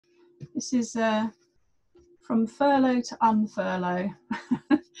This is from furlough to un-furlough,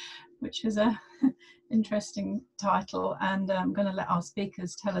 which is a interesting title, and I'm going to let our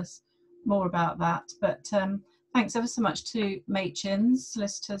speakers tell us more about that. But thanks ever so much to Machin's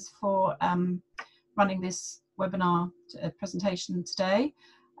Solicitors for running this webinar presentation today.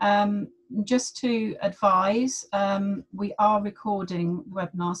 Just to advise, we are recording the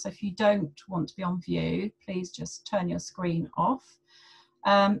webinar, so if you don't want to be on view, please just turn your screen off.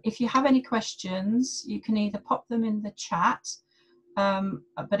 If you have any questions, you can either pop them in the chat,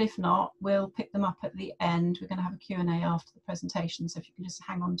 but if not, we'll pick them up at the end. We're going to have a Q&A after the presentation, so if you can just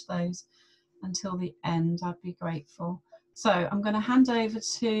hang on to those until the end, I'd be grateful. So I'm going to hand over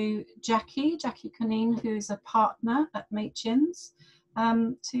to Jackie Cunnin, who is a partner at Machin's,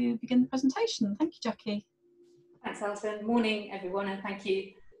 to begin the presentation. Thank you, Jackie. Thanks, Alison. Morning, everyone, and thank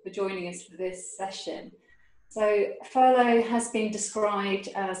you for joining us for this session. So furlough has been described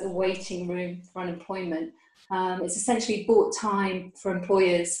as a waiting room for unemployment. It's essentially bought time for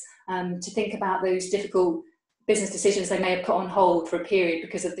employers to think about those difficult business decisions they may have put on hold for a period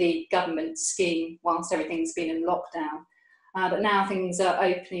because of the government scheme whilst everything's been in lockdown. But now things are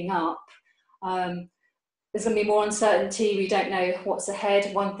opening up. There's going to be more uncertainty. We don't know what's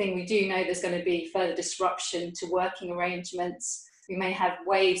ahead. One thing we do know, there's going to be further disruption to working arrangements. We may have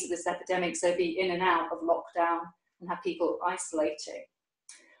waves of this epidemic, so be in and out of lockdown and have people isolating.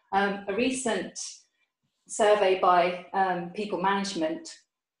 A recent survey by People Management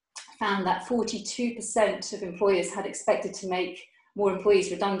found that 42% of employers had expected to make more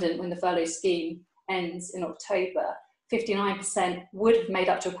employees redundant when the furlough scheme ends in October. 59% would have made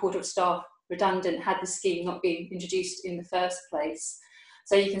up to a quarter of staff redundant had the scheme not been introduced in the first place.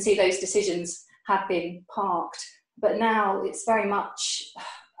 So you can see those decisions have been parked. But now it's very much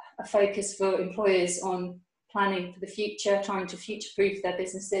a focus for employers on planning for the future, trying to future-proof their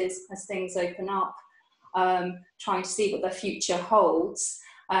businesses as things open up, trying to see what their future holds.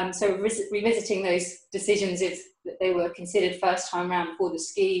 So revisiting those decisions if they were considered first time around before the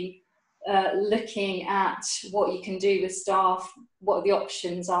scheme, looking at what you can do with staff, what the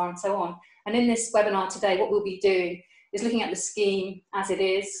options are, and so on. And in this webinar today, what we'll be doing is looking at the scheme as it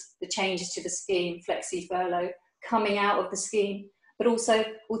is, the changes to the scheme, flexi furlough, coming out of the scheme, but also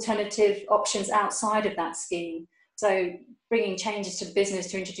alternative options outside of that scheme. So bringing changes to the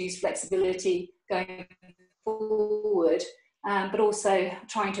business to introduce flexibility going forward, but also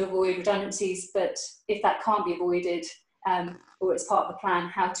trying to avoid redundancies, but if that can't be avoided, or it's part of the plan,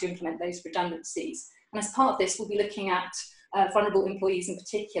 how to implement those redundancies. And as part of this, we'll be looking at vulnerable employees in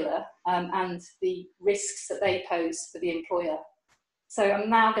particular, and the risks that they pose for the employer. So I'm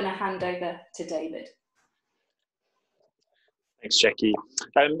now going to hand over to David. Thanks, Jackie.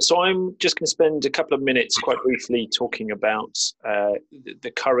 So I'm just going to spend a couple of minutes quite briefly talking about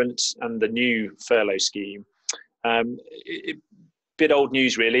the current and the new furlough scheme. Bit old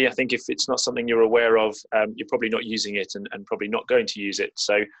news, really. I think if it's not something you're aware of, you're probably not using it and probably not going to use it.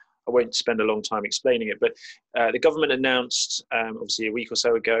 So I won't spend a long time explaining it. But the government announced, obviously a week or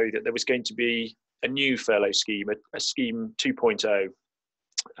so ago, that there was going to be a new furlough scheme, a scheme 2.0,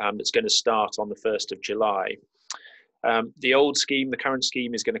 that's going to start on the 1st of July. The old scheme, the current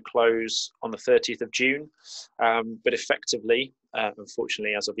scheme, is going to close on the 30th of June, but effectively,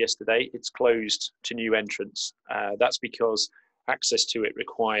 unfortunately, as of yesterday, it's closed to new entrants. That's because access to it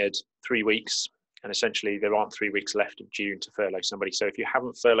required 3 weeks, and essentially there aren't 3 weeks left of June to furlough somebody. So if you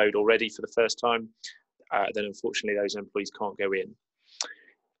haven't furloughed already for the first time, then unfortunately those employees can't go in.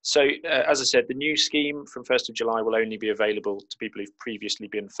 So as I said, the new scheme from 1st of July will only be available to people who've previously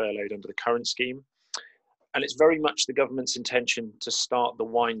been furloughed under the current scheme. And it's very much the government's intention to start the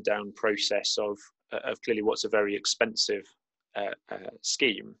wind down process of clearly what's a very expensive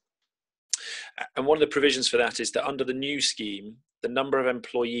scheme. And one of the provisions for that is that under the new scheme, the number of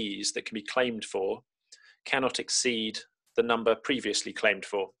employees that can be claimed for cannot exceed the number previously claimed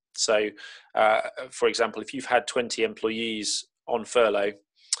for. So, for example, if you've had 20 employees on furlough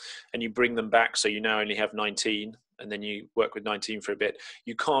and you bring them back, so you now only have 19, and then you work with 19 for a bit,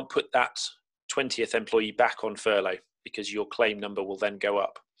 you can't put that 20th employee back on furlough because your claim number will then go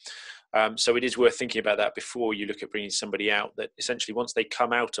up. So it is worth thinking about that before you look at bringing somebody out, that essentially once they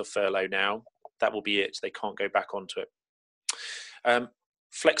come out of furlough now, that will be it. They can't go back onto it.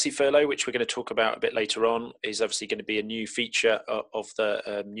 Flexi furlough, which we're going to talk about a bit later on, is obviously going to be a new feature of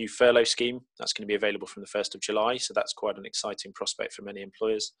the new furlough scheme. That's going to be available from the 1st of July. So that's quite an exciting prospect for many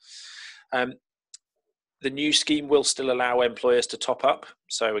employers. The new scheme will still allow employers to top up.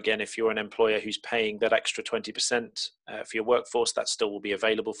 So again, if you're an employer who's paying that extra 20% for your workforce, that still will be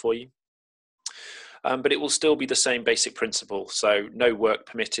available for you. but it will still be the same basic principle. So no work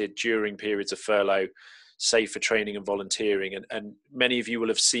permitted during periods of furlough, save for training and volunteering. And many of you will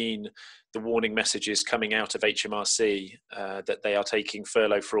have seen the warning messages coming out of HMRC that they are taking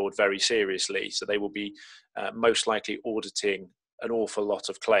furlough fraud very seriously. So they will be most likely auditing an awful lot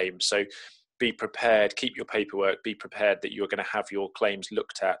of claims. So be prepared, keep your paperwork, be prepared that you're going to have your claims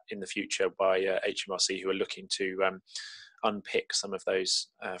looked at in the future by HMRC, who are looking to unpick some of those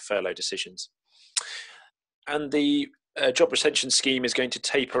furlough decisions. And the job retention scheme is going to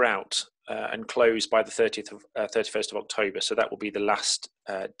taper out and close by the 31st of October. So that will be the last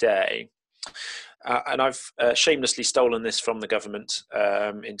day. And I've shamelessly stolen this from the government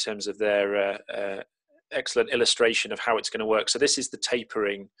in terms of their excellent illustration of how it's going to work. So this is the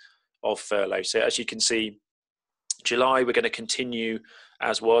tapering of furlough. So as you can see, July, we're going to continue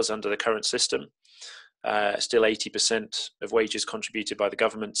as was under the current system. Still 80% of wages contributed by the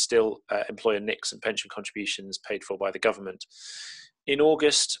government, still employer NICs and pension contributions paid for by the government. In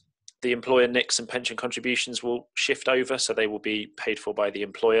August, the employer NICs and pension contributions will shift over, so they will be paid for by the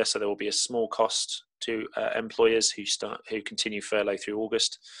employer. So there will be a small cost to employers who continue furlough through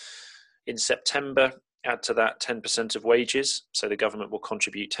August. In September, add to that 10% of wages. So the government will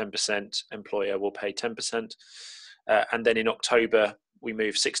contribute 10%, employer will pay 10%. And then in October, we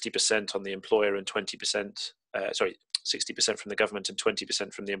move 60% on the employer and 20%, 60% from the government and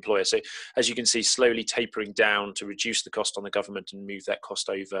 20% from the employer. So as you can see, slowly tapering down to reduce the cost on the government and move that cost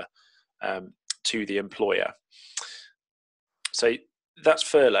over to the employer. So that's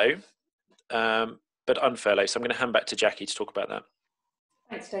furlough, but unfurlough. So I'm going to hand back to Jackie to talk about that.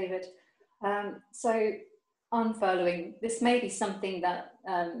 Thanks, David. So un-furloughing, this may be something that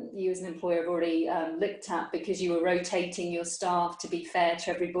you as an employer have already looked at because you were rotating your staff to be fair to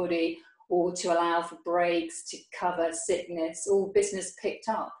everybody or to allow for breaks, to cover sickness, all business picked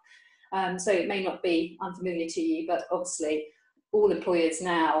up. So it may not be unfamiliar to you, but obviously all employers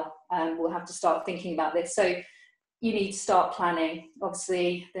now will have to start thinking about this. So you need to start planning.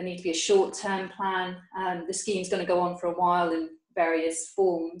 Obviously, there needs to be a short-term plan. The scheme's going to go on for a while in various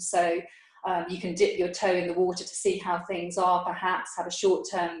forms. So you can dip your toe in the water to see how things are, perhaps have a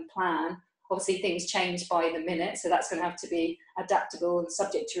short-term plan. Obviously, things change by the minute, so that's going to have to be adaptable and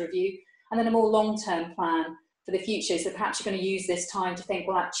subject to review. And then a more long-term plan for the future. So perhaps you're going to use this time to think,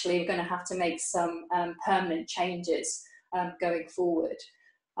 well, actually, we're going to have to make some permanent changes going forward.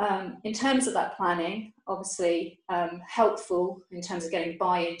 In terms of that planning, obviously helpful in terms of getting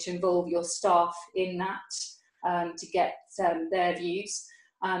buy-in to involve your staff in that to get their views.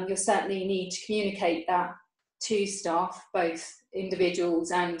 You'll certainly need to communicate that to staff, both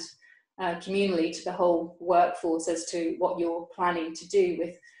individuals and communally to the whole workforce as to what you're planning to do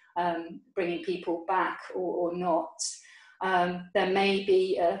with bringing people back or not. There may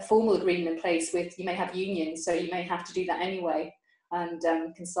be a formal agreement in place with, you may have unions, so you may have to do that anyway and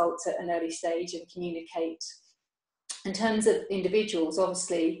consult at an early stage and communicate. In terms of individuals,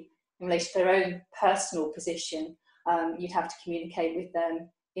 obviously, in relation to their own personal position, you'd have to communicate with them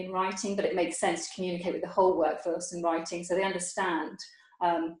in writing, but it makes sense to communicate with the whole workforce in writing so they understand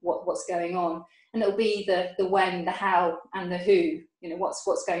what's going on. And it'll be the when, the how, and the who,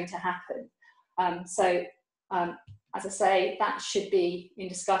 what's going to happen. As I say, that should be in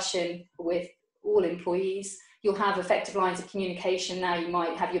discussion with all employees. You'll have effective lines of communication now. You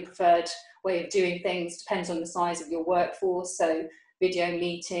might have your preferred way of doing things, depends on the size of your workforce. So video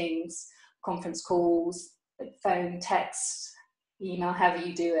meetings, conference calls, phone, text, email, however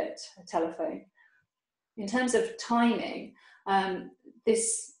you do it, a telephone. In terms of timing,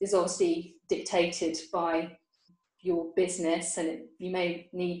 this is obviously dictated by your business, and you may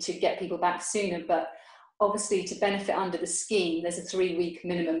need to get people back sooner, but obviously to benefit under the scheme, there's a 3-week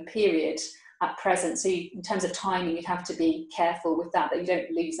minimum period at present. So in terms of timing, you'd have to be careful with that you don't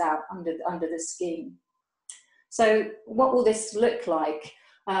lose out under the scheme. So what will this look like?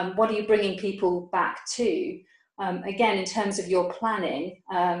 What are you bringing people back to? Again, in terms of your planning,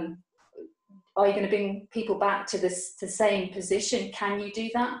 are you going to bring people back to the same position? Can you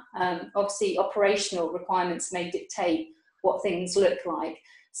do that? Obviously, operational requirements may dictate what things look like.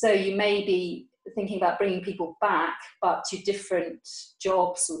 So you may be thinking about bringing people back, but to different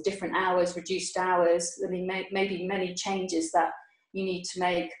jobs or different hours, reduced hours. I mean, maybe many changes that you need to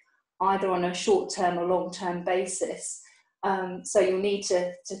make either on a short-term or long-term basis. So you'll need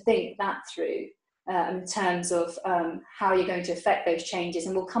to think that through in terms of how you're going to affect those changes.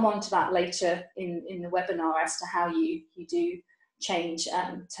 And we'll come on to that later in the webinar as to how you do change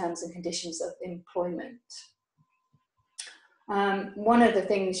terms and conditions of employment. One of the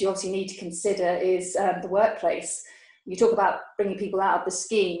things you obviously need to consider is the workplace. you talk about bringing people out of the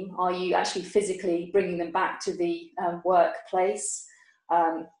scheme. Are you actually physically bringing them back to the workplace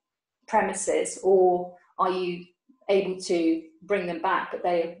premises, or are you able to bring them back but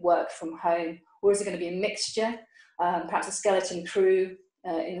they work from home? Or is it going to be a mixture, perhaps a skeleton crew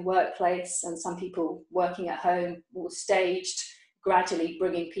in the workplace and some people working at home, or staged, gradually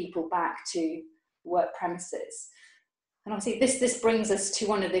bringing people back to work premises? And obviously this brings us to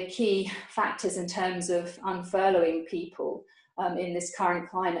one of the key factors in terms of unfurloughing people in this current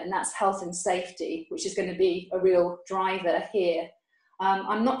climate, and that's health and safety, which is going to be a real driver here.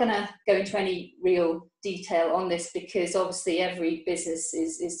 I'm not going to go into any real detail on this because obviously every business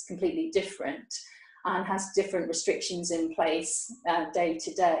is completely different and has different restrictions in place day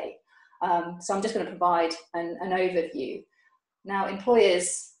to day. So I'm just going to provide an overview. Now,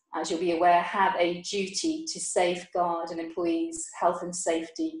 employers, as you'll be aware, have a duty to safeguard an employee's health and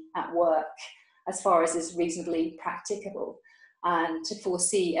safety at work as far as is reasonably practicable, and to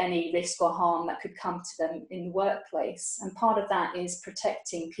foresee any risk or harm that could come to them in the workplace. And part of that is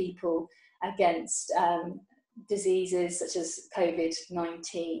protecting people against diseases such as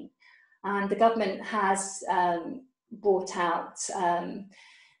COVID-19. And the government has brought out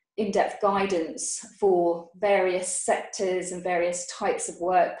in-depth guidance for various sectors and various types of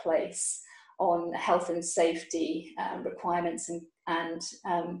workplace on health and safety requirements and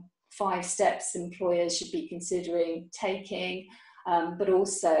 5 steps employers should be considering taking, but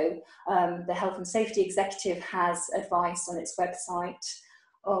also the Health and Safety Executive has advice on its website.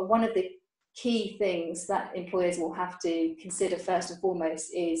 One of the key things that employers will have to consider first and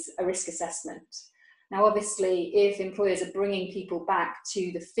foremost is a risk assessment. Now, obviously, if employers are bringing people back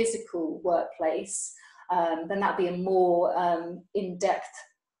to the physical workplace, then that'll be a more in-depth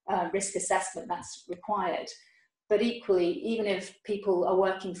risk assessment that's required. But equally, even if people are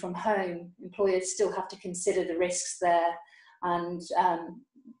working from home, employers still have to consider the risks there and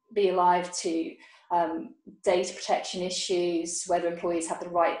be alive to data protection issues, whether employees have the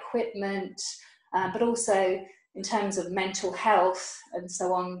right equipment, but also in terms of mental health and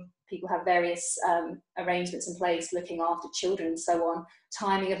so on. People have various arrangements in place, looking after children and so on,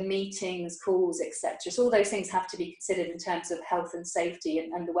 timing of meetings, calls, etc. So all those things have to be considered in terms of health and safety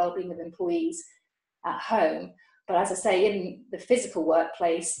and the well-being of employees at home. But as I say, in the physical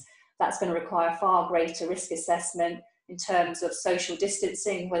workplace, that's going to require far greater risk assessment in terms of social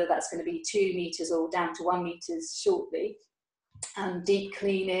distancing, whether that's going to be 2 meters or down to 1 meter shortly, deep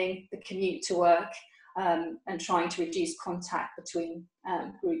cleaning, the commute to work, and trying to reduce contact between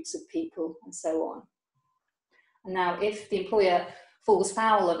groups of people and so on. And now, if the employer falls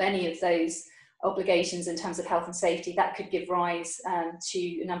foul of any of those obligations in terms of health and safety, that could give rise to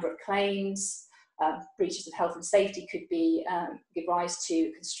a number of claims. Breaches of health and safety could be give rise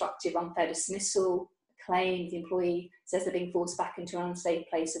to constructive unfair dismissal claim. The employee says they're being forced back into an unsafe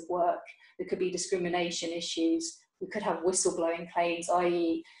place of work. There could be discrimination issues. We could have whistleblowing claims,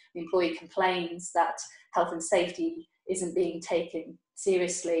 i.e. the employee complains that health and safety isn't being taken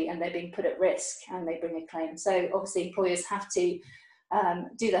seriously and they're being put at risk, and they bring a claim. So obviously employers have to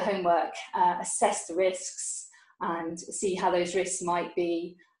do the homework, assess the risks and see how those risks might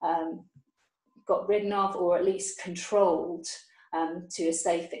be got rid of or at least controlled to a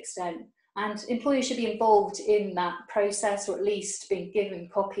safe extent. And employers should be involved in that process, or at least being given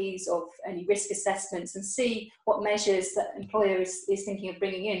copies of any risk assessments and see what measures that employer is thinking of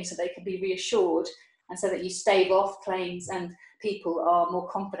bringing in, so they can be reassured and so that you stave off claims and people are more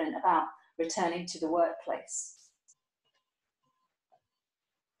confident about returning to the workplace.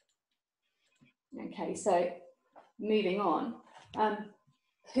 Okay, so moving on.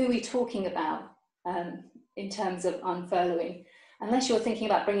 Who are we talking about in terms of unfurloughing? Unless you're thinking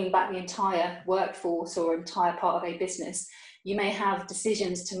about bringing back the entire workforce or entire part of a business, you may have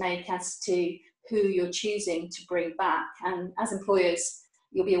decisions to make as to who you're choosing to bring back. And as employers,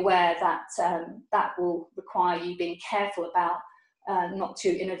 you'll be aware that that will require you being careful about not to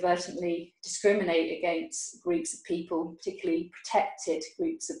inadvertently discriminate against groups of people, particularly protected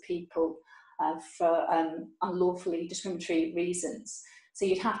groups of people, for unlawfully discriminatory reasons. So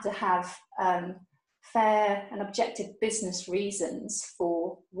you'd have to have fair and objective business reasons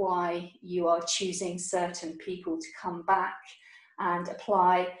for why you are choosing certain people to come back, and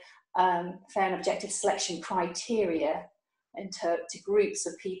apply fair and objective selection criteria to groups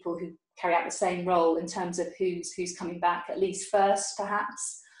of people who carry out the same role in terms of who's coming back at least first,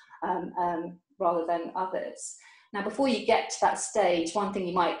 perhaps, rather than others. Now, before you get to that stage, one thing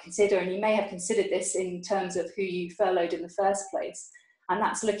you might consider, and you may have considered this in terms of who you furloughed in the first place, and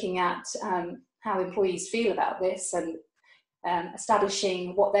that's looking at how employees feel about this and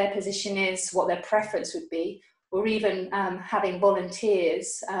establishing what their position is, what their preference would be, or even having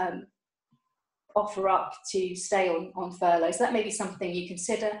volunteers offer up to stay on furlough. So that may be something you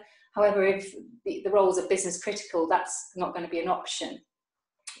consider. However, if the roles are business critical, that's not going to be an option,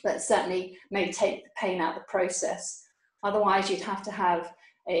 but certainly may take the pain out of the process. Otherwise, you'd have to have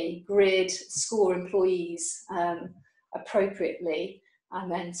a grid, score employees appropriately,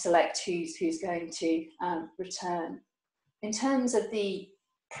 and then select who's going to return. In terms of the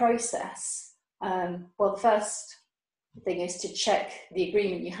process, well, the first thing is to check the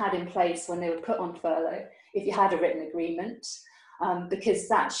agreement you had in place when they were put on furlough, if you had a written agreement, because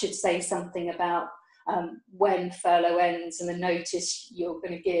that should say something about when furlough ends and the notice you're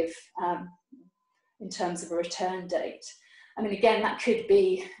going to give in terms of a return date. I mean, again, that could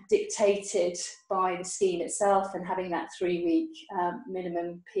be dictated by the scheme itself and having that 3-week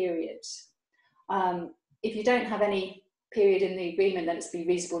minimum period. If you don't have any period in the agreement, then it's be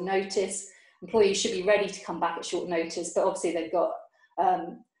reasonable notice. Employees should be ready to come back at short notice, but obviously they've got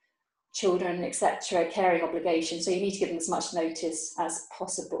children, etc., caring obligations, so you need to give them as much notice as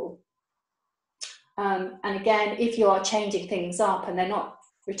possible. And again, if you are changing things up and they're not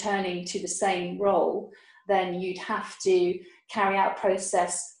returning to the same role, then you'd have to carry out a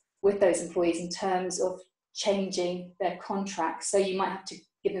process with those employees in terms of changing their contracts. So you might have to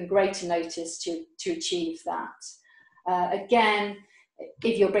give them greater notice to achieve that. Again,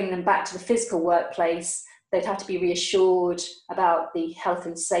 if you're bringing them back to the physical workplace, they'd have to be reassured about the health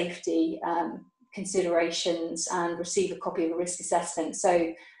and safety considerations and receive a copy of a risk assessment,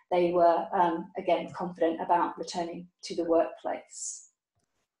 so they were, again, confident about returning to the workplace.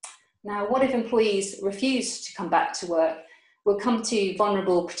 Now, what if employees refuse to come back to work? We'll come to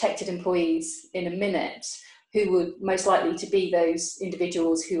vulnerable protected employees in a minute, who would most likely to be those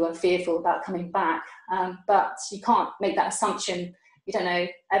individuals who are fearful about coming back. But you can't make that assumption. You don't know,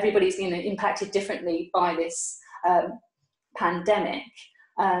 everybody's impacted differently by this pandemic.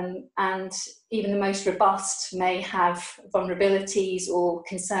 And even the most robust may have vulnerabilities or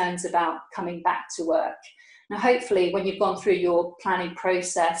concerns about coming back to work. Now, hopefully, when you've gone through your planning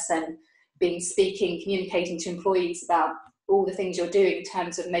process and speaking, communicating to employees about all the things you're doing in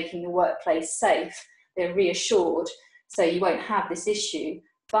terms of making the workplace safe, they're reassured, so you won't have this issue.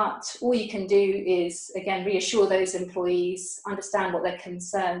 But all you can do is, again, reassure those employees, understand what their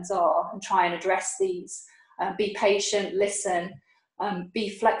concerns are, and try and address these. Be patient, listen, be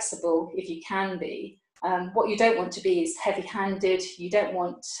flexible if you can be. What you don't want to be is heavy-handed. You don't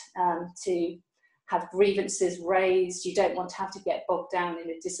want to have grievances raised. You don't want to have to get bogged down in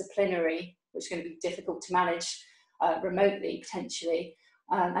a disciplinary, which is going to be difficult to manage remotely, potentially,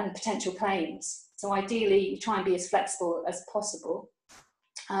 and potential claims. So ideally, you try and be as flexible as possible.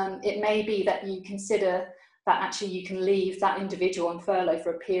 It may be that you consider that actually you can leave that individual on furlough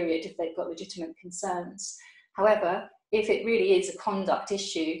for a period if they've got legitimate concerns. However, if it really is a conduct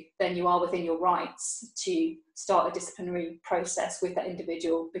issue, then you are within your rights to start a disciplinary process with that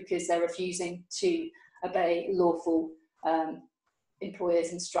individual because they're refusing to obey lawful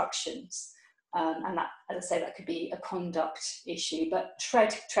employer's instructions. And that, as I say, that could be a conduct issue, but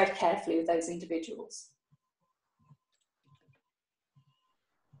tread carefully with those individuals.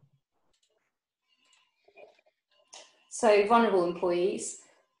 So vulnerable employees,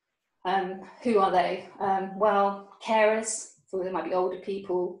 who are they? Well, carers, so there might be older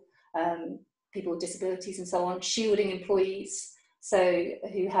people, people with disabilities and so on, shielding employees, so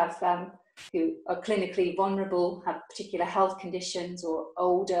who are clinically vulnerable, have particular health conditions or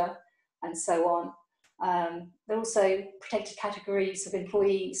older, and so on. There are also protected categories of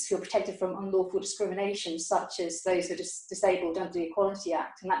employees who are protected from unlawful discrimination, such as those who are disabled under the Equality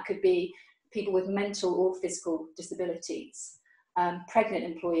Act, and that could be people with mental or physical disabilities, pregnant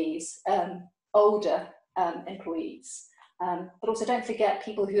employees, older employees. But also don't forget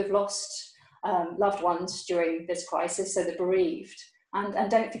people who have lost loved ones during this crisis, so the bereaved. And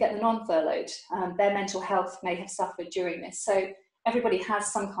don't forget the non-furloughed. Their mental health may have suffered during this. So everybody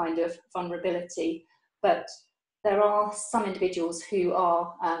has some kind of vulnerability, but there are some individuals who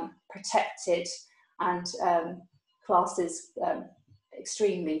are protected and classed as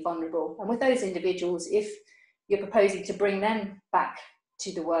extremely vulnerable. And with those individuals, if you're proposing to bring them back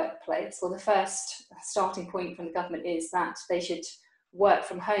to the workplace, well, the first starting point from the government is that they should work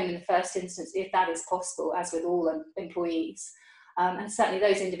from home in the first instance, if that is possible, as with all employees. And certainly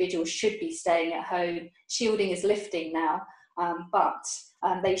those individuals should be staying at home. Shielding is lifting now, but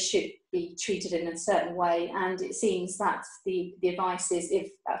they should be treated in a certain way. And it seems that the advice is, if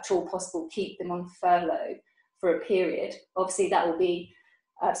at all possible, keep them on furlough for a period. Obviously, that will be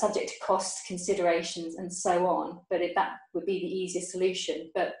subject to cost considerations and so on, but that would be the easiest solution.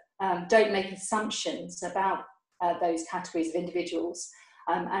 But don't make assumptions about those categories of individuals,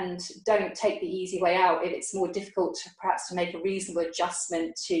 and don't take the easy way out if it's more difficult perhaps to make a reasonable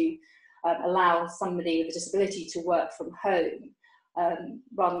adjustment to allow somebody with a disability to work from home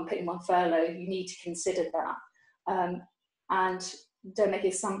rather than putting them on furlough. You need to consider that, and don't make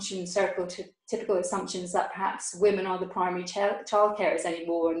assumptions, typical assumptions that perhaps women are the primary child carers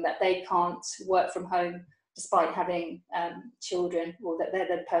anymore and that they can't work from home despite having children, or that they're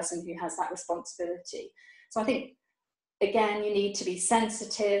the person who has that responsibility. So I think, again, you need to be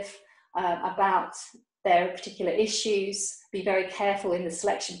sensitive about their particular issues, be very careful in the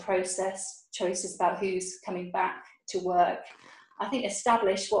selection process, choices about who's coming back to work. I think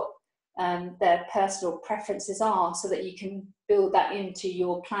establish what their personal preferences are so that you can build that into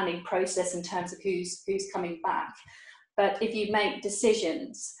your planning process in terms of who's coming back. But if you make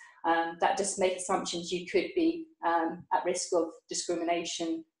decisions that just make assumptions, you could be at risk of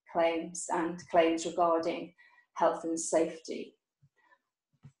discrimination claims and claims regarding health and safety.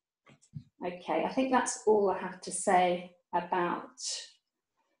 Okay, I think that's all I have to say about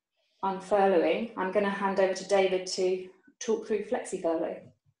unfurloughing. I'm going to hand over to David to talk through flexi-furlough.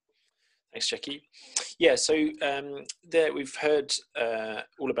 Thanks, Jackie. Yeah, so there we've heard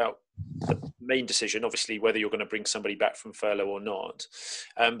all about the main decision, obviously, whether you're going to bring somebody back from furlough or not.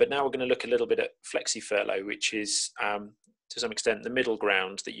 But now we're going to look a little bit at flexi-furlough, which is, to some extent, the middle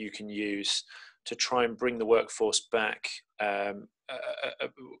ground that you can use to try and bring the workforce back in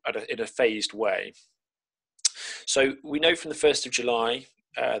a phased way. So we know from the 1st of July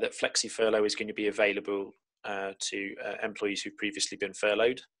that flexi-furlough is going to be available to employees who've previously been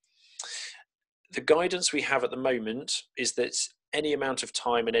furloughed. The guidance we have at the moment is that any amount of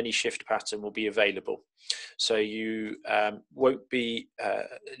time and any shift pattern will be available. So you won't be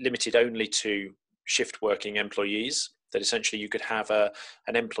limited only to shift working employees, that essentially you could have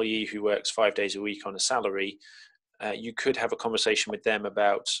an employee who works 5 days a week on a salary. You could have a conversation with them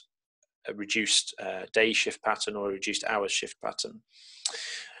about a reduced day shift pattern or a reduced hours shift pattern.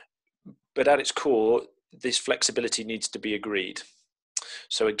 But at its core, this flexibility needs to be agreed.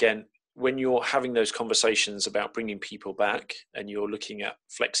 So again, when you're having those conversations about bringing people back and you're looking at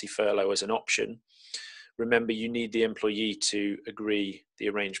flexi-furlough as an option, remember you need the employee to agree the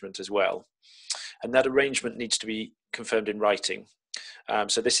arrangement as well. And that arrangement needs to be confirmed in writing.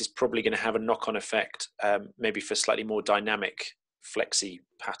 So this is probably going to have a knock-on effect, maybe for slightly more dynamic flexi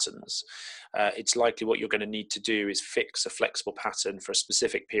patterns. It's likely what you're going to need to do is fix a flexible pattern for a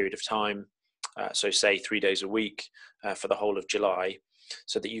specific period of time. So say 3 days a week for the whole of July,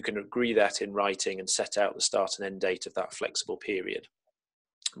 so that you can agree that in writing and set out the start and end date of that flexible period,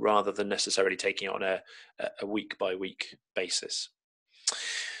 rather than necessarily taking it on a week by week basis.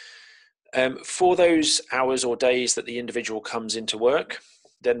 For those hours or days that the individual comes into work,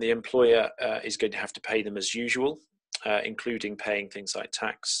 then the employer is going to have to pay them as usual, including paying things like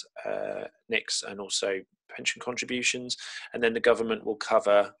tax, NICs, and also pension contributions. And then the government will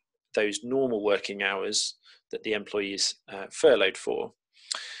cover those normal working hours that the employee is furloughed for.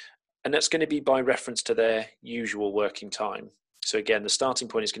 And that's going to be by reference to their usual working time. So again, the starting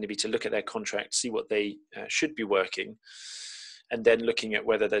point is going to be to look at their contract, see what they should be working, and then looking at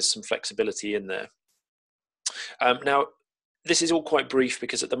whether there's some flexibility in there. Now, this is all quite brief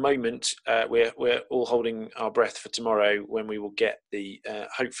because at the moment we're all holding our breath for tomorrow when we will get the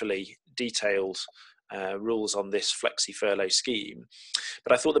hopefully detailed rules on this flexi-furlough scheme.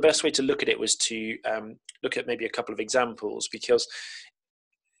 But I thought the best way to look at it was to look at maybe a couple of examples, because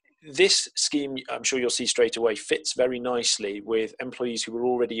this scheme, I'm sure you'll see straight away, fits very nicely with employees who are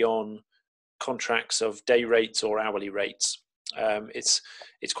already on contracts of day rates or hourly rates. It's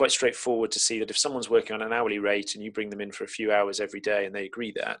quite straightforward to see that if someone's working on an hourly rate and you bring them in for a few hours every day and they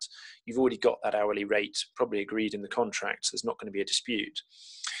agree that, you've already got that hourly rate probably agreed in the contract, so there's not going to be a dispute.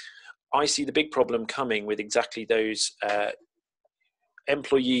 I see the big problem coming with exactly those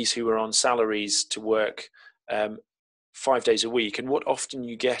employees who are on salaries to work 5 days a week. And what often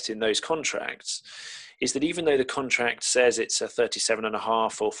you get in those contracts is that even though the contract says it's a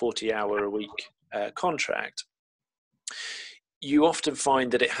 37.5 or 40-hour a week contract, you often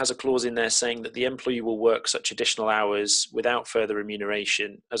find that it has a clause in there saying that the employee will work such additional hours without further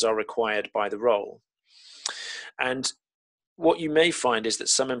remuneration as are required by the role. And what you may find is that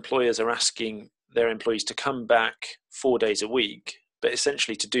some employers are asking their employees to come back 4 days a week, but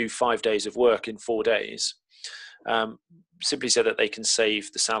essentially to do 5 days of work in 4 days, simply so that they can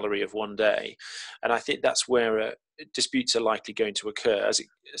save the salary of 1 day. And I think that's where disputes are likely going to occur. As I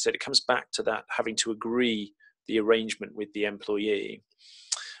said, it comes back to that having to agree the arrangement with the employee.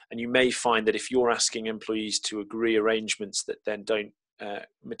 And you may find that if you're asking employees to agree arrangements that then don't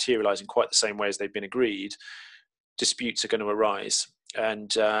materialize in quite the same way as they've been agreed, disputes are going to arise,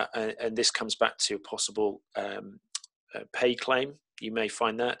 and this comes back to a possible pay claim. You may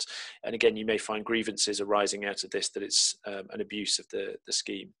find that, and again, you may find grievances arising out of this, that it's an abuse of the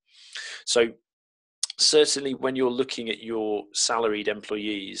scheme. So certainly when you're looking at your salaried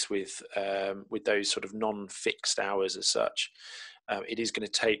employees with those sort of non-fixed hours as such, it is going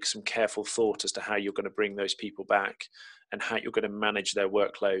to take some careful thought as to how you're going to bring those people back and how you're going to manage their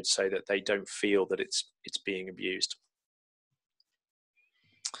workload so that they don't feel that it's being abused.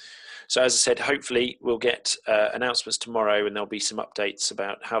 So as I said, hopefully we'll get announcements tomorrow, and there'll be some updates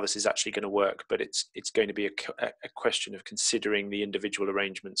about how this is actually going to work, but it's going to be a question of considering the individual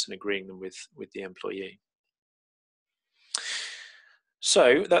arrangements and agreeing them with the employee.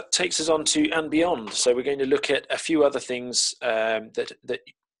 So that takes us on to and beyond. So we're going to look at a few other things that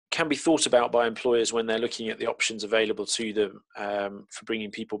can be thought about by employers when they're looking at the options available to them for bringing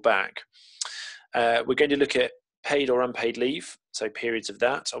people back. We're going to look at paid or unpaid leave, so periods of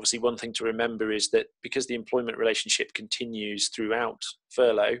that. Obviously, one thing to remember is that because the employment relationship continues throughout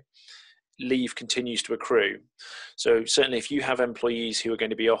furlough, leave continues to accrue. So certainly if you have employees who are going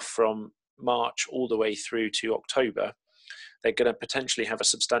to be off from March all the way through to October, they're going to potentially have a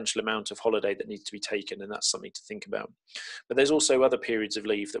substantial amount of holiday that needs to be taken, and that's something to think about. But there's also other periods of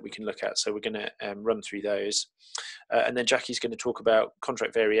leave that we can look at, so we're going to run through those. And then Jackie's going to talk about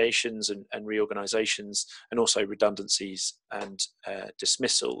contract variations and reorganisations, and also redundancies and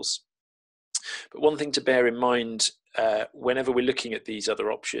dismissals. But one thing to bear in mind whenever we're looking at these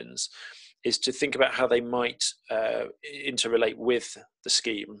other options is to think about how they might interrelate with the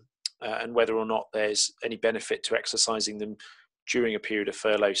scheme, and whether or not there's any benefit to exercising them during a period of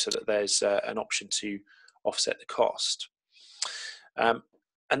furlough so that there's an option to offset the cost.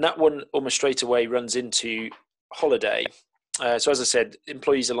 And that one almost straight away runs into holiday. So as I said,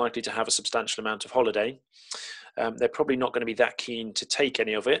 employees are likely to have a substantial amount of holiday. They're probably not going to be that keen to take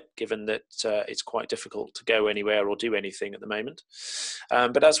any of it, given that it's quite difficult to go anywhere or do anything at the moment.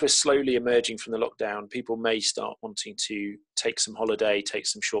 But as we're slowly emerging from the lockdown, people may start wanting to take some holiday, take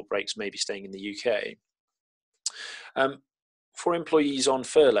some short breaks, maybe staying in the UK. For employees on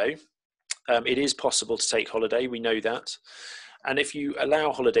furlough, it is possible to take holiday, we know that. And if you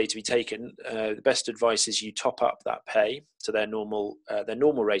allow holiday to be taken, the best advice is you top up that pay to their normal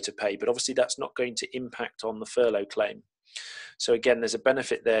rate of pay, but obviously that's not going to impact on the furlough claim. So again, there's a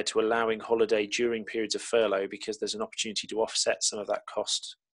benefit there to allowing holiday during periods of furlough, because there's an opportunity to offset some of that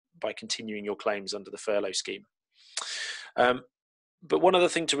cost by continuing your claims under the furlough scheme. But one other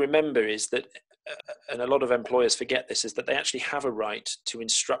thing to remember is that, and a lot of employers forget this, is that they actually have a right to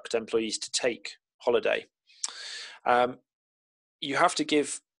instruct employees to take holiday. You have to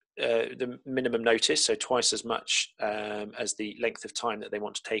give the minimum notice, so twice as much as the length of time that they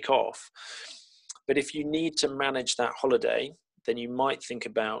want to take off. But if you need to manage that holiday, then you might think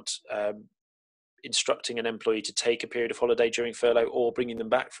about instructing an employee to take a period of holiday during furlough, or bringing them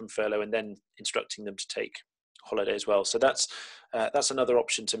back from furlough and then instructing them to take holiday as well. So that's another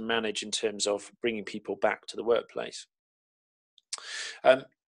option to manage in terms of bringing people back to the workplace.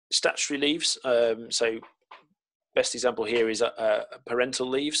 Statutory leaves, so best example here is a parental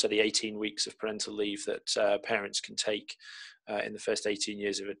leave, so the 18 weeks of parental leave that parents can take in the first 18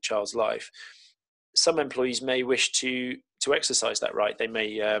 years of a child's life. Some employees may wish to exercise that right. They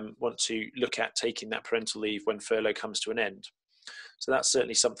may want to look at taking that parental leave when furlough comes to an end. So that's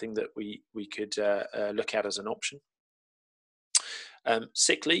certainly something that we could look at as an option.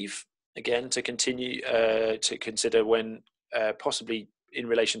 Sick leave, again, to continue to consider when possibly in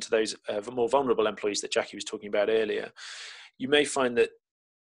relation to those more vulnerable employees that Jackie was talking about earlier. You may find that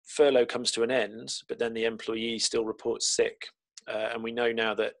furlough comes to an end, but then the employee still reports sick. And we know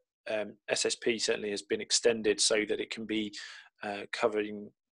now that SSP certainly has been extended so that it can be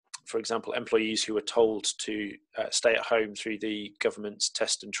covering, for example, employees who are told to stay at home through the government's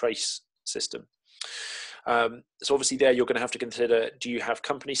test and trace system. So obviously there you're going to have to consider, do you have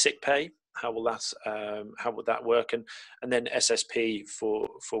company sick pay? How would that work? And then SSP for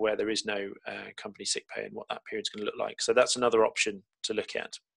where there is no company sick pay, and what that period's going to look like. So that's another option to look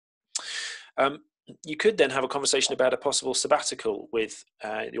at. You could then have a conversation about a possible sabbatical with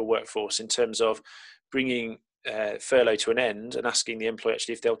your workforce in terms of bringing furlough to an end and asking the employee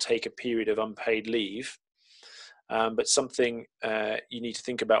actually if they'll take a period of unpaid leave. But something you need to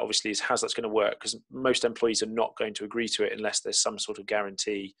think about obviously is how that's going to work, because most employees are not going to agree to it unless there's some sort of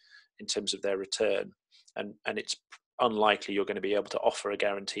guarantee in terms of their return, and it's unlikely you're going to be able to offer a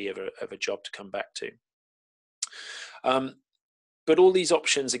guarantee of a job to come back to. But all these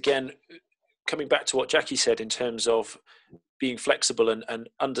options, again, coming back to what Jackie said in terms of being flexible and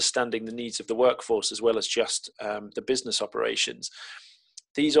understanding the needs of the workforce as well as just the business operations.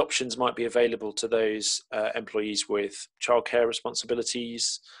 These options might be available to those employees with childcare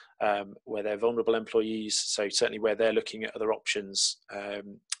responsibilities, where they're vulnerable employees, so certainly where they're looking at other options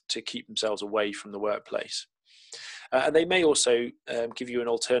to keep themselves away from the workplace. And they may also give you an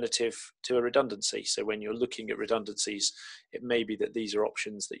alternative to a redundancy. So when you're looking at redundancies, it may be that these are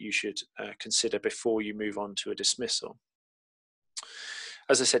options that you should consider before you move on to a dismissal.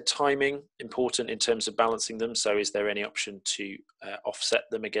 As I said, timing, important in terms of balancing them. So is there any option to offset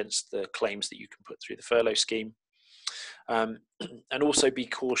them against the claims that you can put through the furlough scheme? And also be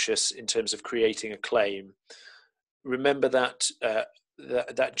cautious in terms of creating a claim. Remember that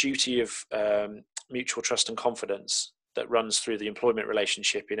that duty of mutual trust and confidence that runs through the employment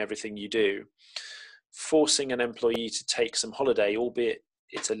relationship in everything you do. Forcing an employee to take some holiday, albeit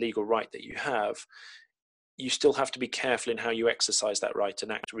it's a legal right that you have, you still have to be careful in how you exercise that right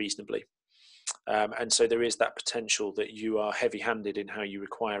and act reasonably. And so there is that potential that you are heavy-handed in how you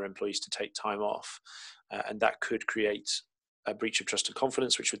require employees to take time off, and that could create a breach of trust and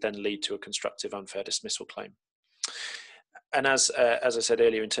confidence, which would then lead to a constructive unfair dismissal claim. And as I said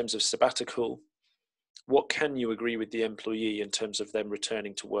earlier, in terms of sabbatical, what can you agree with the employee in terms of them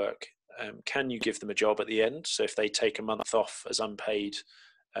returning to work? Can you give them a job at the end? So if they take a month off as unpaid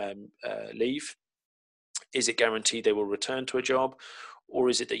leave, is it guaranteed they will return to a job? Or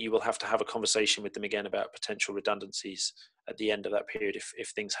is it that you will have to have a conversation with them again about potential redundancies at the end of that period if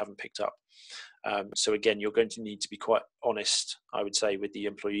things haven't picked up? So again, you're going to need to be quite honest, I would say, with the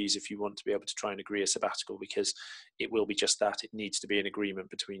employees if you want to be able to try and agree a sabbatical, because it will be just that. It needs to be an agreement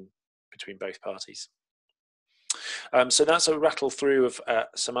between both parties. So that's a rattle through of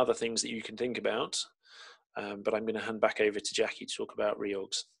some other things that you can think about, but I'm going to hand back over to Jackie to talk about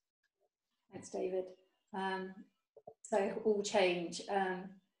reorgs. Thanks, David. So all change.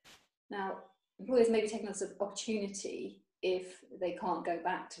 Now, employers may be taking this as an opportunity if they can't go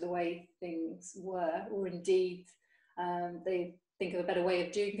back to the way things were, or indeed they think of a better way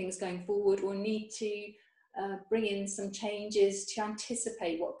of doing things going forward, or need to bring in some changes to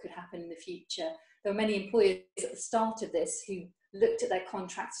anticipate what could happen in the future. There were many employers at the start of this who looked at their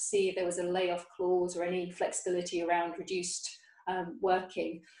contracts to see if there was a layoff clause or any flexibility around reduced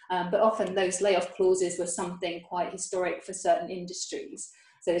working, but often those layoff clauses were something quite historic for certain industries,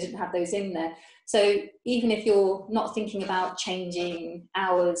 so they didn't have those in there. So even if you're not thinking about changing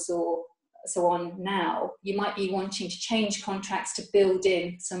hours or so on now, you might be wanting to change contracts to build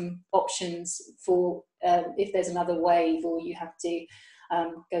in some options for if there's another wave or you have to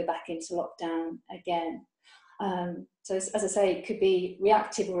go back into lockdown again. So as I say, it could be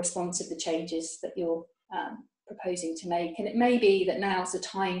reactive or responsive to changes that you're proposing to make. And it may be that now's the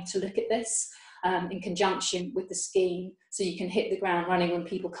time to look at this in conjunction with the scheme, so you can hit the ground running when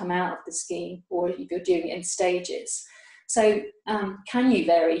people come out of the scheme, or if you're doing it in stages. So can you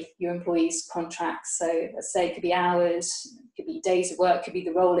vary your employees' contracts? So let's say it could be hours, it could be days of work, it could be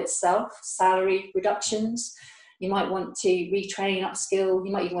the role itself, salary reductions. You might want to retrain, upskill,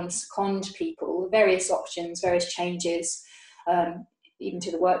 you might even want to second people, various options, various changes, even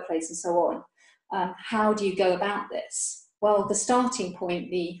to the workplace and so on. How do you go about this? Well, the starting point,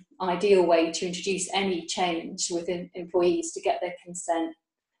 the ideal way to introduce any change within employees to get their consent.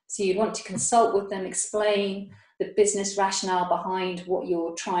 So you'd want to consult with them, explain the business rationale behind what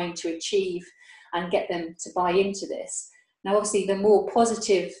you're trying to achieve, and get them to buy into this. Now, obviously, the more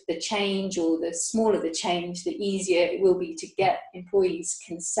positive the change or the smaller the change, the easier it will be to get employees'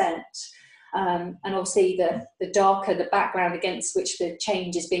 consent. And obviously, the darker the background against which the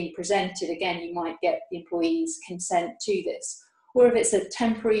change is being presented, again, you might get the employees' consent to this. Or if it's a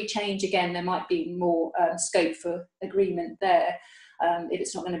temporary change, again, there might be more scope for agreement there if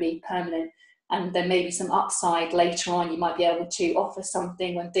it's not going to be permanent. And there may be some upside later on. You might be able to offer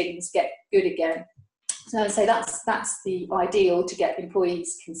something when things get good again. So I'd say that's the ideal to get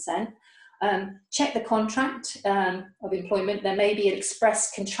employees' consent. Check the contract of employment. There may be an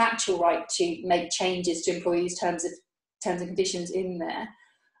express contractual right to make changes to employees' terms and conditions in there.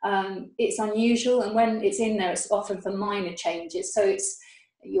 It's unusual, and when it's in there, it's often for minor changes. So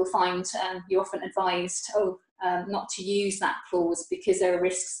you'll find you're often advised, not to use that clause because there are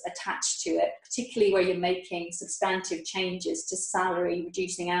risks attached to it, particularly where you're making substantive changes to salary,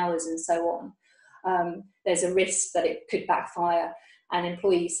 reducing hours, and so on. There's a risk that it could backfire, and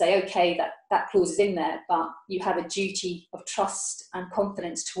employees say, okay, that clause is in there, but you have a duty of trust and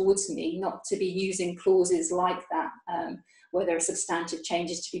confidence towards me not to be using clauses like that, where there are substantive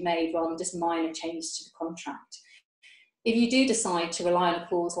changes to be made rather than just minor changes to the contract. If you do decide to rely on a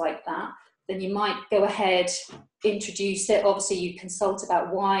clause like that, then you might go ahead, introduce it. Obviously, you consult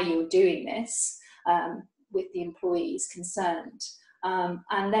about why you're doing this with the employees concerned.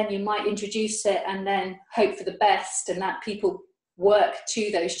 And then you might introduce it and then hope for the best, and that people work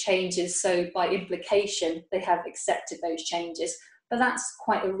to those changes. So by implication, they have accepted those changes. But that's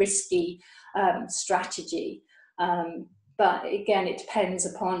quite a risky strategy. But again, it depends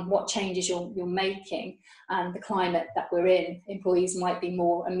upon what changes you're making and the climate that we're in. Employees might be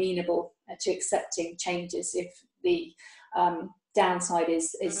more amenable to accepting changes if the downside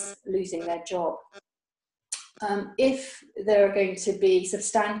is losing their job. If there are going to be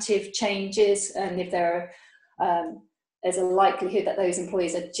substantive changes, and if there's a likelihood that those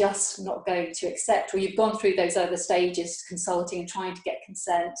employees are just not going to accept, or you've gone through those other stages, consulting and trying to get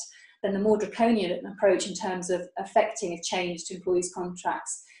consent, then the more draconian approach in terms of affecting a change to employees'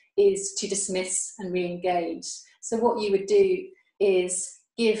 contracts is to dismiss and re-engage. So what you would do is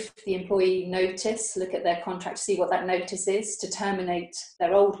give the employee notice, look at their contract, see what that notice is, to terminate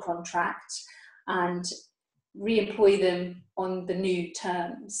their old contract and re-employ them on the new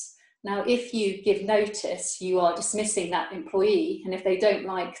terms. Now, if you give notice, you are dismissing that employee, and if they don't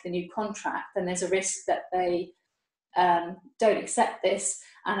like the new contract, then there's a risk that they don't accept this,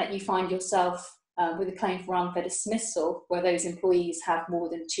 and that you find yourself with a claim for unfair dismissal where those employees have more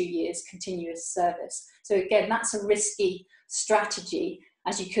than 2 years continuous service. So again, that's a risky strategy,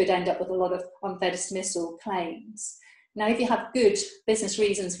 as you could end up with a lot of unfair dismissal claims. Now, if you have good business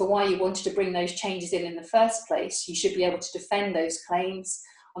reasons for why you wanted to bring those changes in the first place, you should be able to defend those claims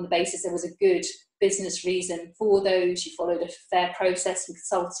on the basis there was a good business reason for those. You followed a fair process in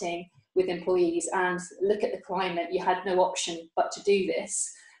consulting with employees, and look at the climate. You had no option but to do this.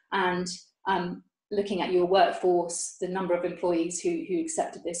 And looking at your workforce, the number of employees who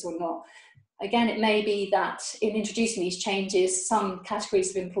accepted this or not. Again, it may be that in introducing these changes, some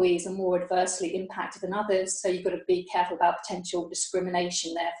categories of employees are more adversely impacted than others, so you've got to be careful about potential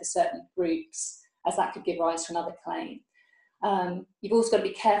discrimination there for certain groups, as that could give rise to another claim. You've also got to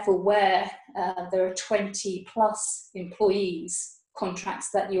be careful where there are 20 plus employees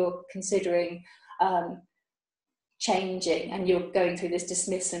contracts that you're considering changing, and you're going through this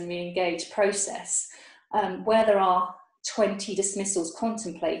dismiss and re-engage process. Where there are 20 dismissals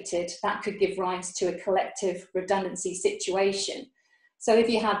contemplated, that could give rise to a collective redundancy situation. So if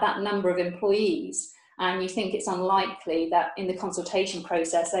you have that number of employees and you think it's unlikely that in the consultation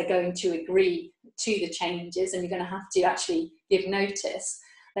process they're going to agree to the changes, and you're going to have to actually give notice,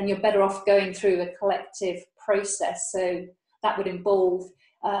 then you're better off going through a collective process. So that would involve,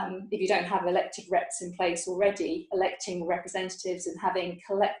 if you don't have elected reps in place already, electing representatives and having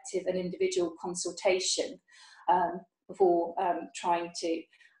collective and individual consultation before trying to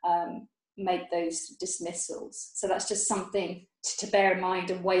make those dismissals. So that's just something to bear in mind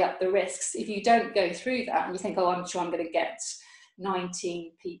and weigh up the risks. If you don't go through that and you think, oh, I'm sure I'm going to get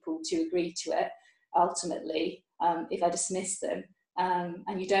 19 people to agree to it, ultimately, if I dismiss them,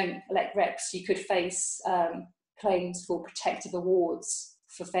 and you don't elect reps, you could face claims for protective awards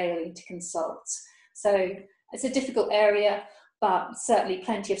for failing to consult. So it's a difficult area, but certainly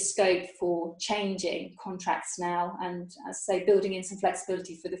plenty of scope for changing contracts now, and as I say, building in some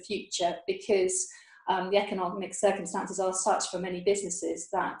flexibility for the future, because the economic circumstances are such for many businesses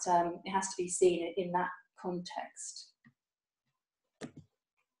that it has to be seen in that context.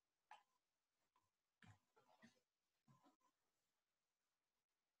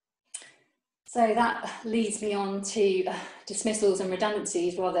 So that leads me on to dismissals and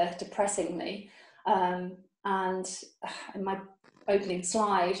redundancies, rather depressingly. And in my opening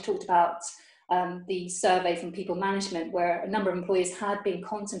slide, talked about the survey from People Management, where a number of employees had been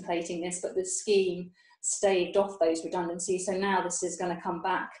contemplating this, but the scheme staved off those redundancies. So now this is going to come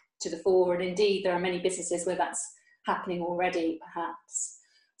back to the fore, and indeed there are many businesses where that's happening already, perhaps.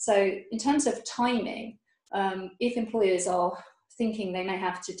 So in terms of timing, if employers are thinking they may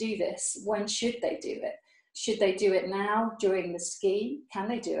have to do this, when should they do it? Should they do it now during the scheme? Can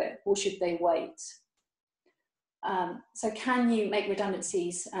they do it, or should they wait? So can you make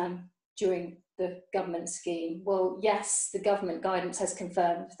redundancies during the government scheme? Well, yes, the government guidance has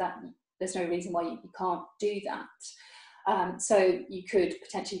confirmed that there's no reason why you can't do that. So you could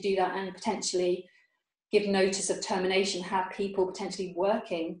potentially do that and potentially give notice of termination, have people potentially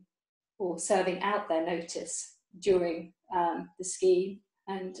working or serving out their notice during the scheme.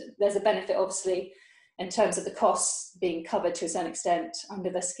 And there's a benefit, obviously, in terms of the costs being covered to a certain extent under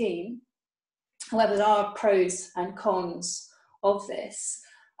the scheme. However, there are pros and cons of this.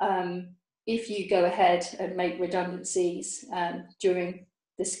 If you go ahead and make redundancies during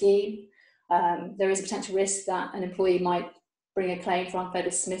the scheme, there is a potential risk that an employee might bring a claim for unfair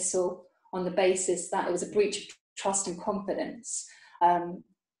dismissal on the basis that it was a breach of trust and confidence,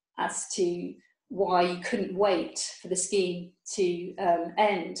 as to why you couldn't wait for the scheme to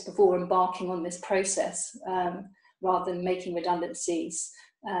end before embarking on this process, rather than making redundancies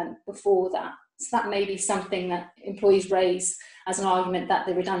before that. So that may be something that employees raise as an argument that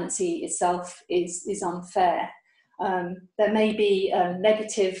the redundancy itself is unfair. There may be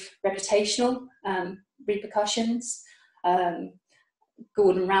negative reputational repercussions.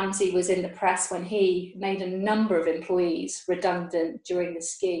 Gordon Ramsay was in the press when he made a number of employees redundant during the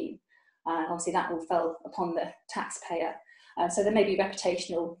scheme. Obviously that all fell upon the taxpayer. So there may be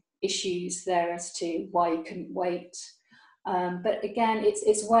reputational issues there as to why you couldn't wait. But again,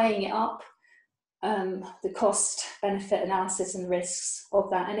 it's weighing it up, the cost benefit analysis and risks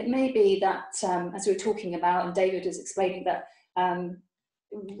of that. And it may be that, as we were talking about, and David is explaining, that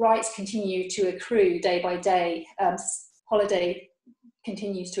rights continue to accrue day by day, holiday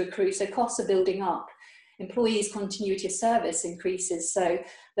continues to accrue, so costs are building up. Employees' continuity of service increases, so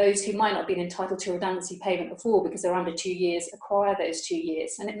those who might not have been entitled to a redundancy payment before because they're under 2 years acquire those 2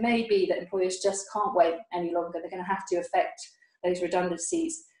 years. And it may be that employers just can't wait any longer. They're going to have to effect those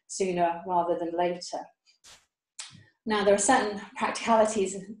redundancies sooner rather than later. Now, there are certain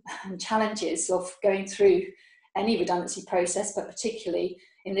practicalities and challenges of going through any redundancy process, but particularly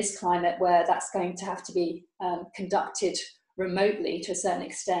in this climate where that's going to have to be conducted remotely to a certain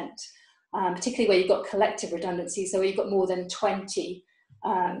extent. Particularly where you've got collective redundancy, so where you've got more than 20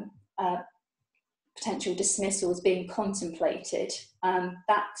 potential dismissals being contemplated.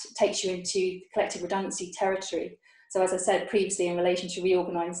 That takes you into collective redundancy territory. So as I said previously, in relation to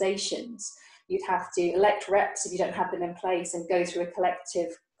reorganisations, you'd have to elect reps if you don't have them in place and go through a collective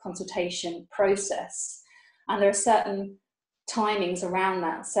consultation process. And there are certain timings around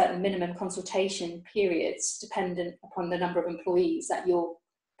that, certain minimum consultation periods, dependent upon the number of employees that you're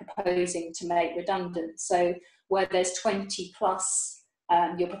proposing to make redundant. So where there's 20 plus,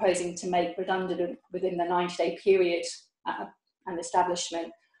 you're proposing to make redundant within the 90-day period and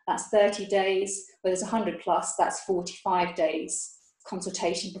establishment, that's 30 days. Where there's 100 plus, that's 45 days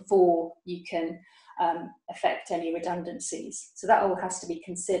consultation before you can affect any redundancies. So that all has to be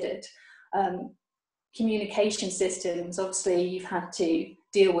considered. Communication systems, obviously you've had to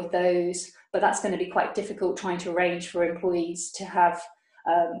deal with those, but that's going to be quite difficult trying to arrange for employees to have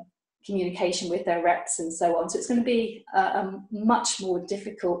communication with their reps and so on. So it's going to be a much more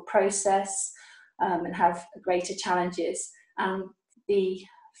difficult process and have greater challenges. And the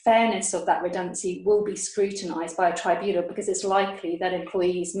fairness of that redundancy will be scrutinised by a tribunal, because it's likely that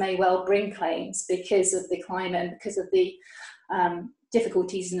employees may well bring claims because of the climate and because of the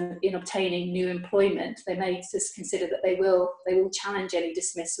difficulties in obtaining new employment. They may just consider that they will challenge any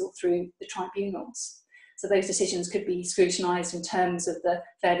dismissal through the tribunals. So those decisions could be scrutinised in terms of the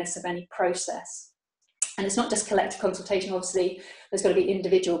fairness of any process. And it's not just collective consultation, obviously there's got to be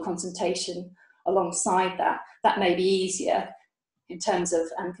individual consultation alongside that. That may be easier in terms of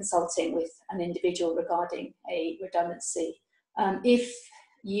consulting with an individual regarding a redundancy. If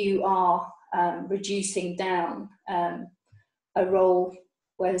you are reducing down a role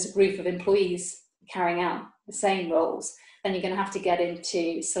where there's a group of employees carrying out the same roles, then you're going to have to get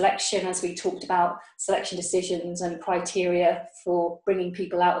into selection, as we talked about, selection decisions and criteria for bringing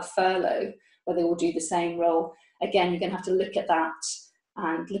people out of furlough, where they all do the same role. Again, you're going to have to look at that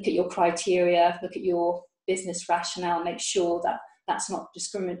and look at your criteria, look at your business rationale, make sure that that's not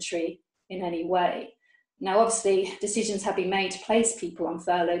discriminatory in any way. Now, obviously, decisions have been made to place people on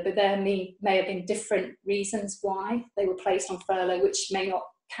furlough, but there may have been different reasons why they were placed on furlough, which may not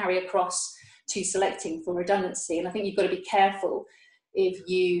carry across to selecting for redundancy. And I think you've got to be careful if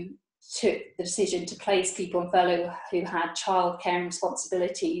you took the decision to place people on furlough who had childcare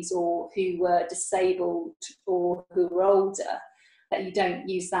responsibilities or who were disabled or who were older, that you don't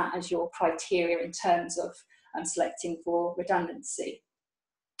use that as your criteria in terms of selecting for redundancy.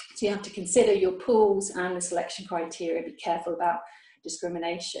 So you have to consider your pools and the selection criteria, be careful about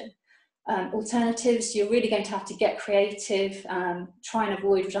discrimination. Alternatives, you're really going to have to get creative, try and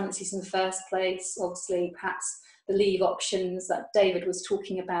avoid redundancies in the first place. Obviously, perhaps the leave options that David was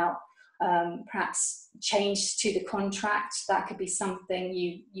talking about, perhaps change to the contract. That could be something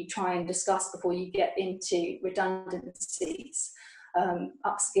you try and discuss before you get into redundancies.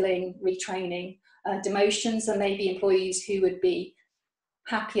 Upskilling, retraining, demotions. There may be employees who would be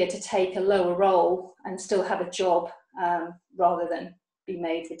happier to take a lower role and still have a job rather than be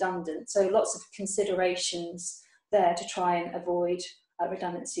made redundant. So lots of considerations there to try and avoid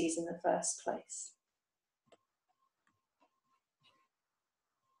redundancies in the first place.